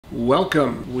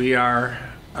Welcome. We are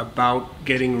about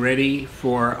getting ready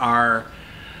for our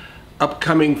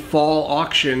upcoming fall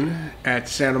auction at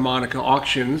Santa Monica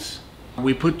Auctions.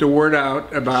 We put the word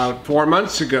out about 4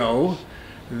 months ago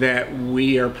that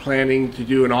we are planning to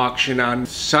do an auction on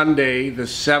Sunday, the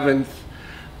 7th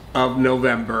of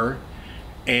November,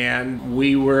 and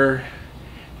we were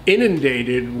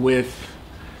inundated with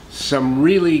some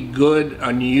really good,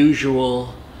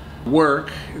 unusual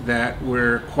work that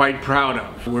we're quite proud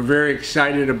of. We're very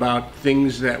excited about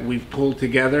things that we've pulled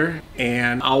together,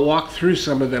 and I'll walk through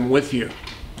some of them with you.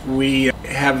 We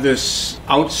have this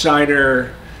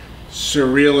outsider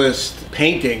surrealist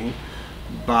painting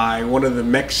by one of the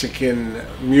Mexican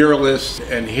muralists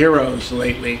and heroes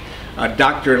lately,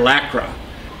 Dr. Lacra.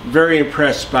 Very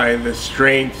impressed by the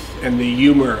strength and the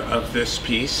humor of this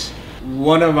piece.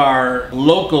 One of our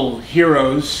local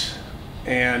heroes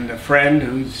and a friend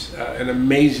who's an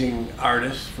amazing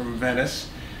artist from Venice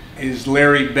is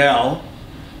Larry Bell,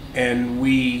 and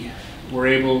we were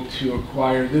able to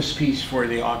acquire this piece for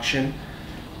the auction.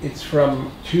 It's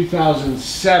from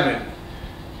 2007,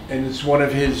 and it's one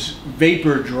of his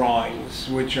vapor drawings,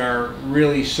 which are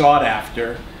really sought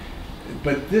after.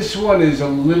 But this one is a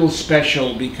little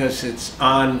special because it's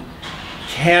on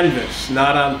canvas,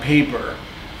 not on paper,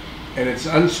 and it's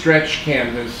unstretched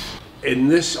canvas. In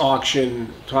this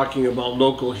auction, talking about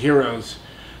local heroes,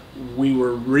 we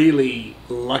were really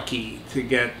lucky to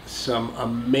get some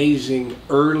amazing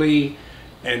early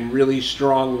and really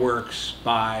strong works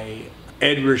by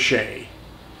Ed Richet.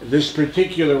 This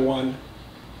particular one,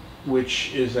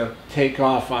 which is a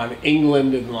takeoff on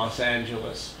England and Los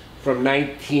Angeles from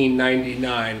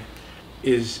 1999,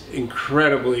 is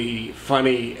incredibly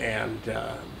funny and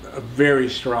a very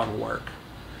strong work.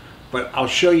 But I'll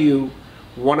show you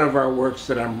one of our works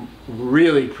that I'm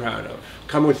really proud of.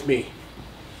 Come with me.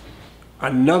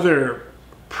 Another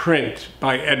print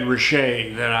by Ed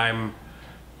Richet that I'm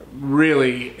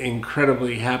really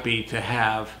incredibly happy to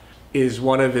have is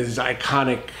one of his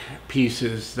iconic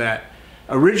pieces that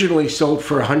originally sold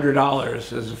for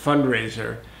 $100 as a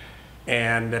fundraiser,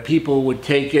 and people would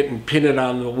take it and pin it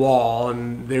on the wall,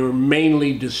 and they were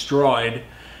mainly destroyed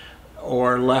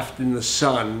or left in the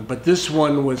sun. But this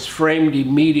one was framed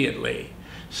immediately.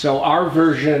 So our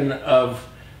version of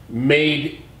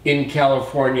Made in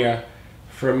California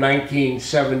from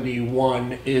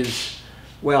 1971 is,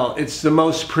 well, it's the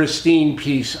most pristine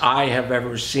piece I have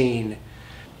ever seen.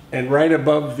 And right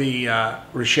above the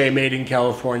Richet Made in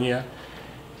California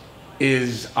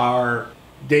is our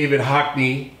David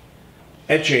Hockney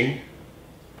etching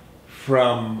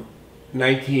from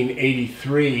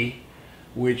 1983,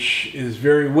 which is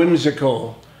very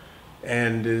whimsical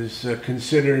and is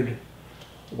considered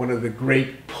one of the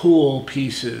great pool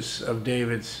pieces of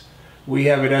David's. We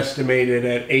have it estimated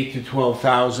at 8,000 to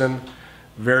 12,000,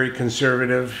 very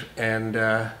conservative, and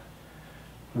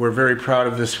we're very proud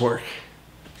of this work.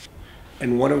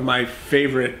 And one of my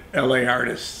favorite LA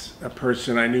artists, a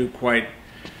person I knew quite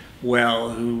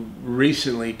well who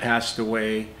recently passed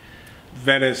away,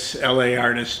 Venice LA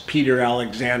artist Peter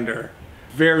Alexander.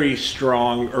 Very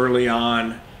strong early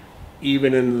on,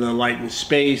 even in the light and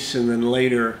space, and then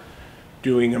later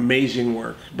doing amazing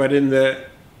work. But in the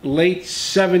late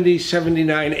 70s,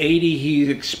 79, 80,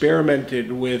 he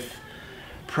experimented with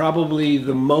probably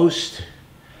the most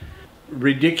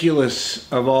ridiculous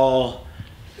of all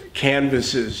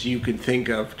canvases you could think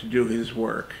of to do his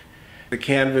work. The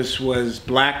canvas was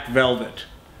black velvet.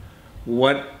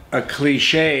 What a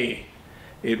cliche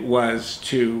it was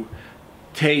to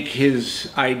take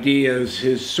his ideas,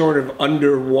 his sort of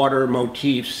underwater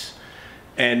motifs,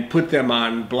 and put them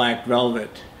on black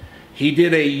velvet. He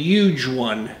did a huge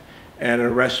one at a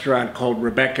restaurant called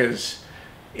Rebecca's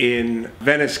in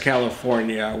Venice,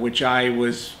 California, which I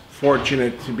was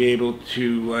fortunate to be able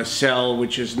to sell,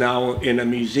 which is now in a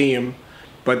museum.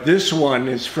 But this one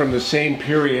is from the same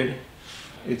period.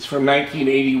 It's from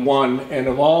 1981, and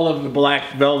of all of the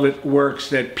black velvet works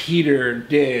that Peter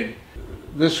did,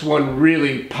 this one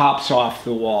really pops off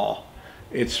the wall.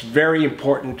 It's very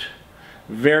important,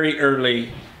 very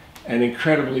early, and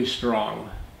incredibly strong.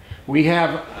 We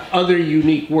have other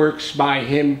unique works by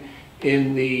him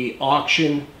in the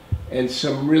auction and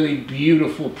some really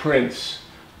beautiful prints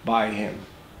by him.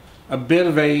 A bit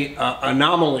of an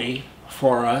anomaly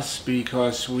for us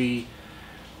because we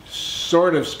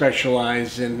sort of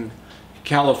specialize in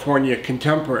California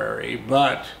contemporary,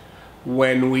 but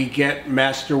when we get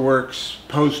masterworks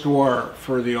post-war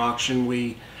for the auction,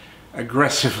 we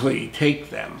aggressively take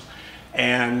them.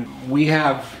 And we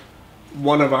have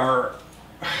one of our,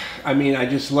 I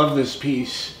just love this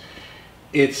piece.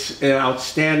 It's an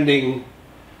outstanding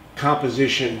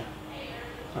composition,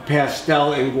 a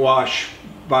pastel in gouache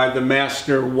by the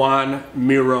master Juan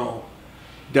Miró,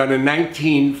 done in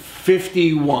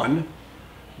 1951,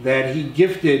 that he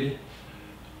gifted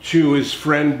to his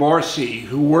friend Borsi,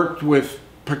 who worked with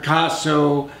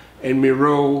Picasso and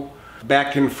Miró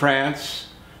back in France,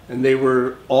 and they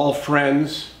were all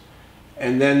friends.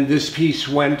 And then this piece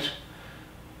went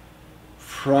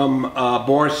from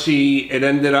Borsi. It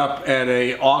ended up at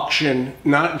a auction,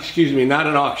 not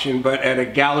an auction, but at a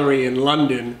gallery in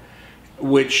London,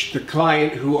 which the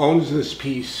client who owns this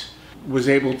piece was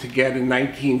able to get in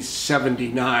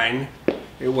 1979.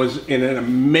 It was in an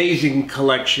amazing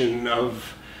collection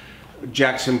of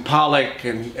Jackson Pollock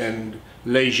and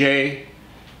Leger.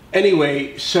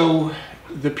 Anyway, so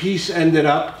the piece ended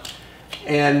up,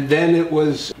 and then it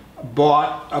was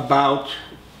bought about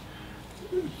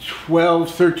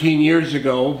 12, 13 years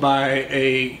ago by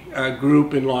a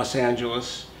group in Los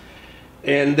Angeles,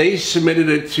 and they submitted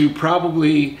it to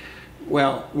probably,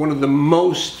 well, one of the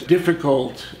most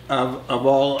difficult of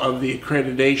all of the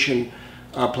accreditation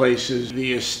places,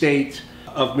 the estate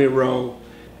of Miró,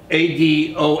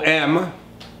 ADOM,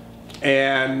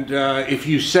 and if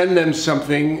you send them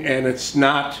something and it's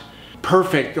not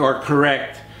perfect or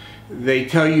correct, they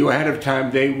tell you ahead of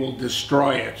time they will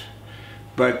destroy it.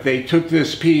 But they took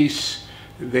this piece,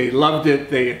 they loved it,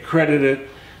 they accredited it,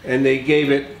 and they gave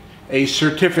it a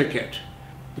certificate.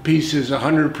 The piece is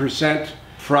 100%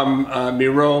 from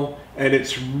Miró, and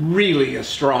it's really a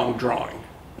strong drawing.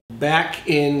 Back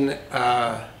in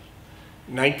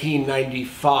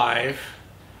 1995,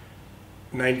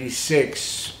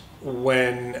 96,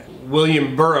 when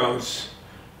William Burroughs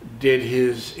did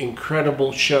his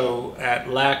incredible show at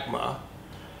LACMA,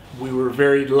 we were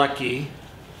very lucky,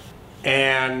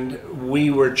 and we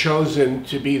were chosen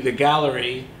to be the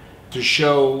gallery to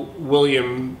show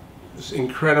William's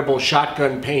incredible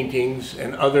shotgun paintings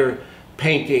and other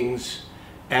paintings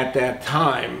at that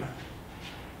time.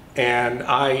 And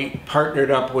I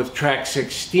partnered up with Track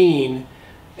 16,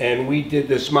 and we did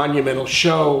this monumental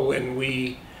show, and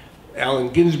Allen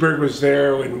Ginsberg was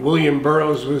there, and William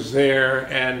Burroughs was there,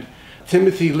 and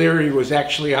Timothy Leary was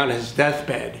actually on his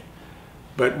deathbed.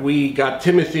 But we got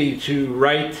Timothy to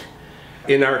write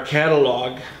in our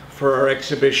catalog for our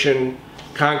exhibition,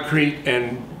 Concrete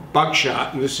and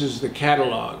Buckshot, and this is the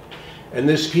catalog. And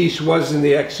this piece was in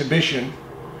the exhibition.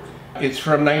 It's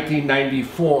from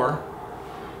 1994,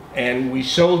 and we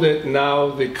sold it. Now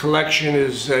the collection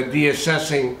is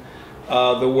deassessing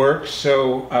the work,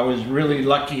 so I was really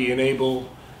lucky and able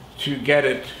to get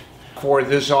it for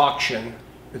this auction.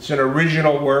 It's an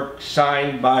original work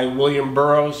signed by William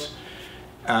Burroughs.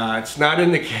 It's not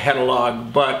in the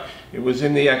catalog, but it was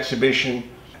in the exhibition.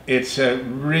 It's a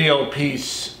real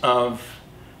piece of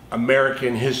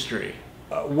American history.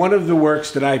 One of the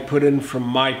works that I put in from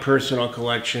my personal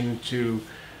collection to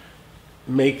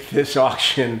make this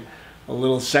auction a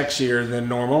little sexier than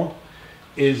normal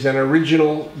is an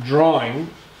original drawing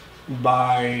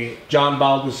by John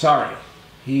Baldessari.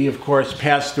 He, of course,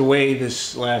 passed away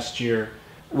this last year.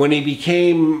 When he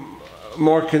became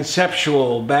more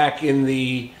conceptual back in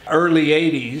the early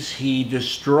 80s, he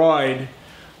destroyed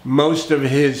most of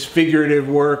his figurative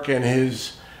work and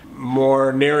his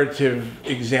more narrative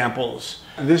examples.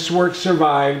 This work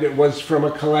survived. It was from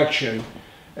a collection,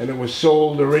 and it was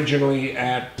sold originally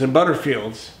at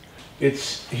Butterfield's.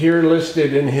 It's here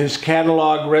listed in his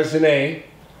catalog raisonné,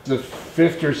 the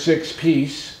 5th or 6th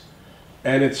piece,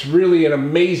 and it's really an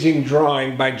amazing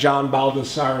drawing by John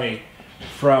Baldessari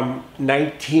from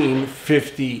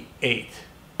 1958.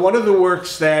 One of the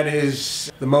works that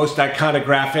is the most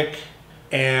iconographic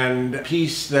and a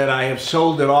piece that I have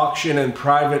sold at auction and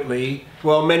privately,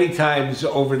 well, many times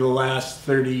over the last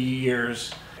 30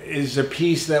 years, is a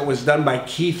piece that was done by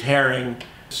Keith Haring,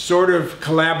 sort of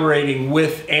collaborating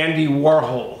with Andy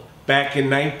Warhol back in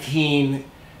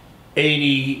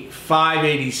 1985,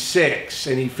 86,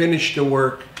 and he finished the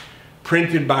work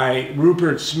printed by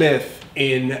Rupert Smith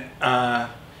in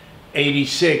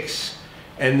 86,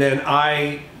 and then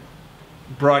I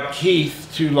brought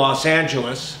Keith to Los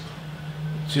Angeles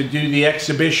to do the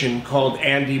exhibition called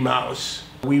Andy Mouse.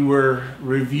 We were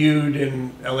reviewed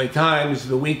in LA Times,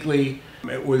 The Weekly.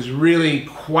 It was really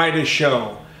quite a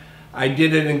show. I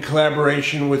did it in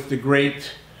collaboration with the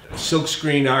great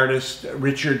silkscreen artist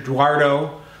Richard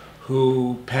Duardo,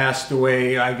 who passed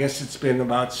away, I guess it's been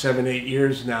about 7, 8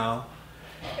 years now.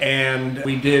 And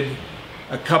we did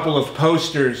a couple of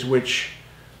posters, which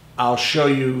I'll show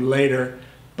you later.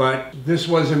 But this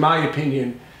was, in my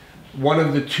opinion, one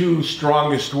of the 2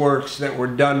 strongest works that were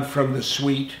done from the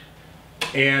suite.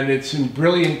 And it's in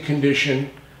brilliant condition.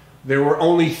 There were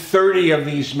only 30 of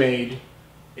these made.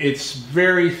 It's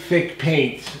very thick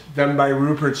paint done by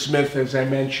Rupert Smith, as I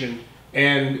mentioned,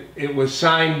 and it was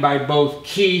signed by both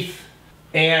Keith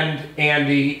and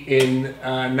Andy in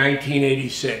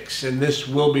 1986, and this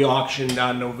will be auctioned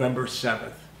on November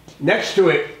 7th. Next to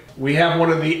it, we have one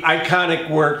of the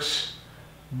iconic works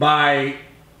by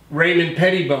Raymond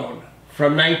Pettibone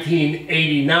from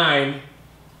 1989, a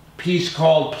piece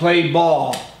called Play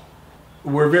Ball.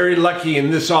 We're very lucky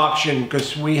in this auction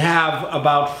because we have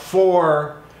about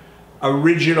 4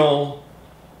 original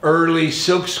early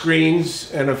silk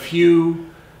screens and a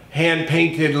few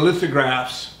hand-painted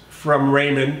lithographs from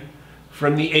Raymond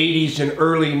from the 80s and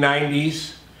early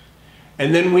 90s.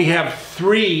 And then we have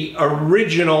 3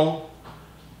 original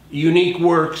unique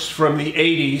works from the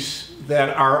 80s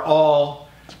that are all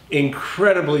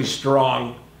incredibly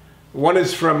strong. One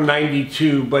is from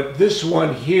 92, but this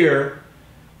one here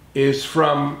is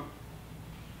from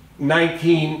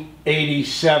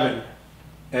 1987,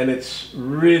 and it's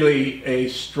really a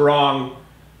strong,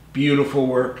 beautiful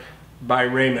work by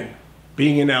Raymond.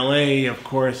 Being in LA, of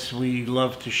course, we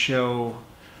love to show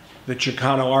the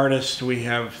Chicano artists. We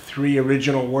have 3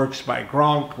 original works by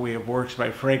Gronk, we have works by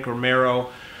Frank Romero.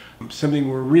 Something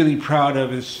we're really proud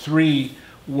of is 3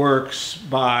 works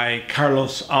by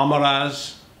Carlos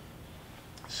Almaraz.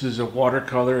 This is a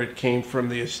watercolor, it came from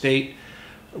the estate.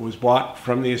 It was bought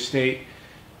from the estate.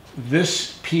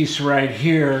 This piece right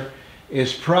here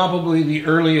is probably the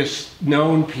earliest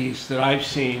known piece that I've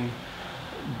seen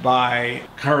by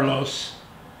Carlos.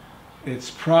 It's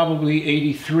probably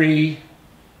 83,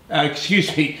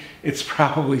 excuse me, it's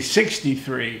probably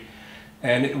 63.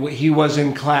 And he was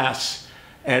in class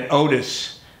at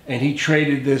Otis, and he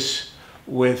traded this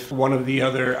with one of the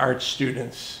other art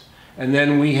students. And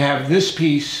then we have this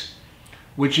piece,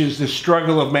 which is The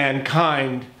Struggle of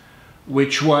Mankind,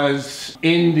 which was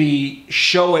in the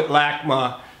show at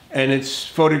LACMA, and it's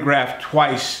photographed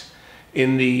twice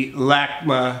in the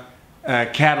LACMA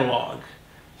catalog.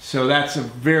 So that's a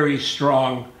very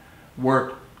strong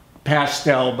work,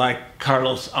 pastel by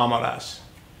Carlos Almaraz.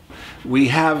 We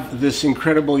have this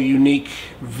incredible, unique,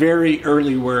 very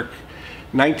early work,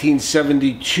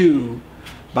 1972,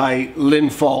 by Lynn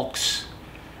Falks.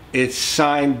 It's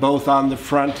signed both on the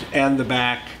front and the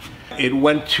back. It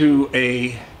went to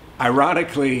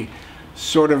ironically,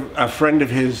 sort of a friend of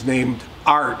his named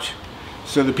Art.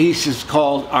 So the piece is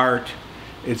called Art.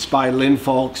 It's by Lynn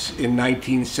Falks in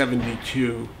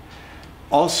 1972.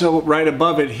 Also, right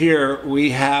above it here,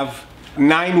 we have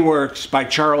 9 works by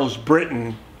Charles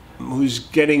Britton, who's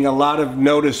getting a lot of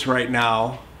notice right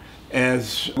now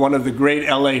as one of the great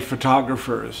LA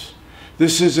photographers.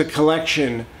 This is a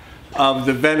collection of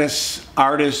the Venice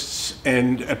artists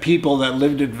and people that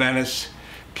lived in Venice,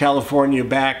 California,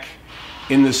 back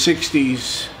in the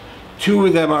 60s. 2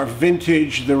 of them are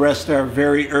vintage, the rest are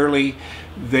very early.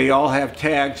 They all have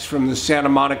tags from the Santa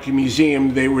Monica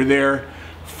Museum. They were there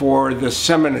for the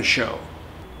Semina show.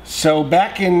 So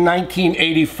back in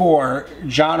 1984,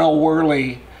 John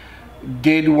O'Worley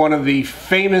did one of the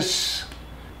famous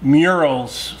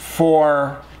murals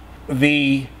for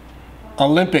the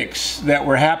Olympics that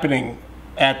were happening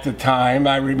at the time.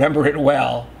 I remember it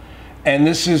well. And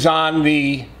this is on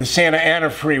the Santa Ana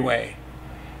Freeway.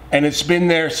 And it's been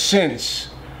there since.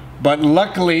 But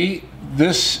luckily,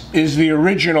 this is the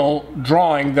original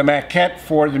drawing, the maquette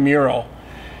for the mural.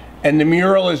 And the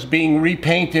mural is being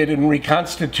repainted and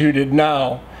reconstituted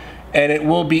now, and it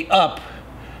will be up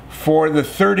for the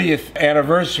 30th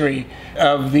anniversary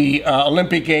of the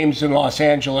Olympic Games in Los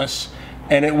Angeles,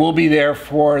 and it will be there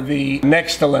for the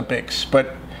next Olympics.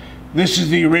 But this is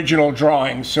the original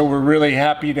drawing, so we're really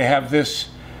happy to have this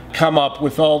come up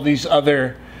with all these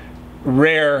other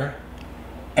rare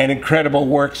and incredible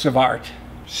works of art.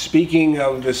 Speaking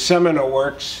of the Semina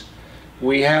works,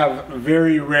 we have a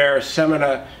very rare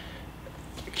Semina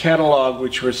catalog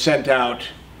which were sent out.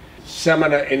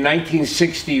 Semina in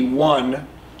 1961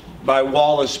 by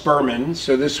Wallace Berman.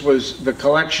 So this was the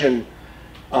collection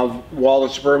of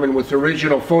Wallace Berman with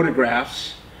original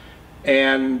photographs,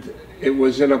 and it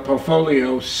was in a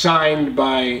portfolio signed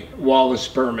by Wallace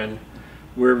Berman.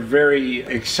 We're very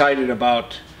excited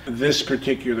about this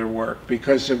particular work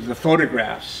because of the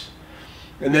photographs.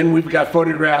 And then we've got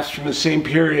photographs from the same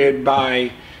period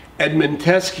by Edmund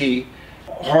Teskey,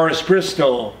 Horace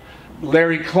Bristol,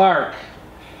 Larry Clark,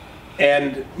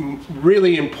 and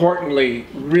really importantly,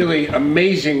 really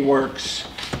amazing works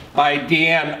by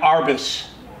Deanne Arbus.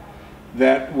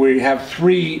 That we have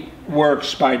 3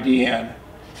 works by Deanne.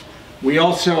 We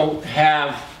also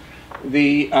have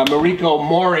the Mariko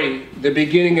Mori, The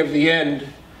Beginning of the End,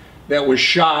 that was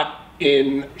shot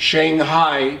in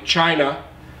Shanghai, China,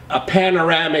 a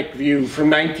panoramic view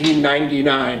from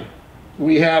 1999.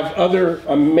 We have other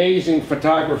amazing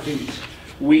photographies.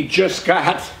 We just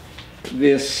got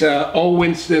this O.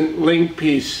 Winston Link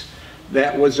piece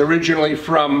that was originally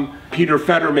from Peter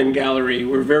Federman Gallery.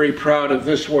 We're very proud of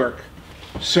this work.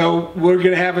 So we're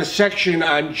going to have a section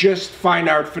on just fine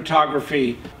art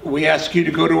photography. We ask you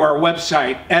to go to our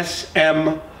website,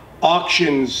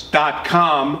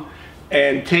 smauctions.com,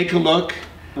 and take a look.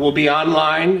 We'll be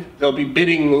online. They'll be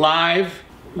bidding live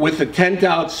with a tent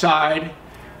outside.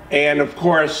 And of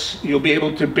course, you'll be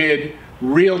able to bid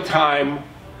real-time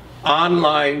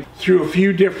online through a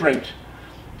few different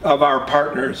of our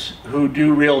partners who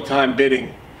do real-time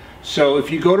bidding. So if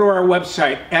you go to our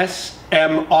website,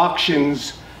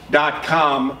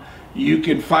 smauctions.com, you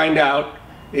can find out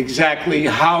exactly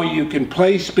how you can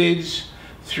place bids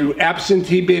through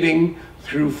absentee bidding,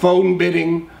 through phone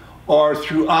bidding, or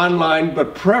through online,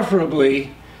 but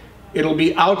preferably it'll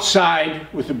be outside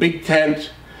with a big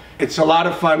tent. It's a lot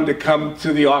of fun to come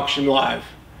to the auction live.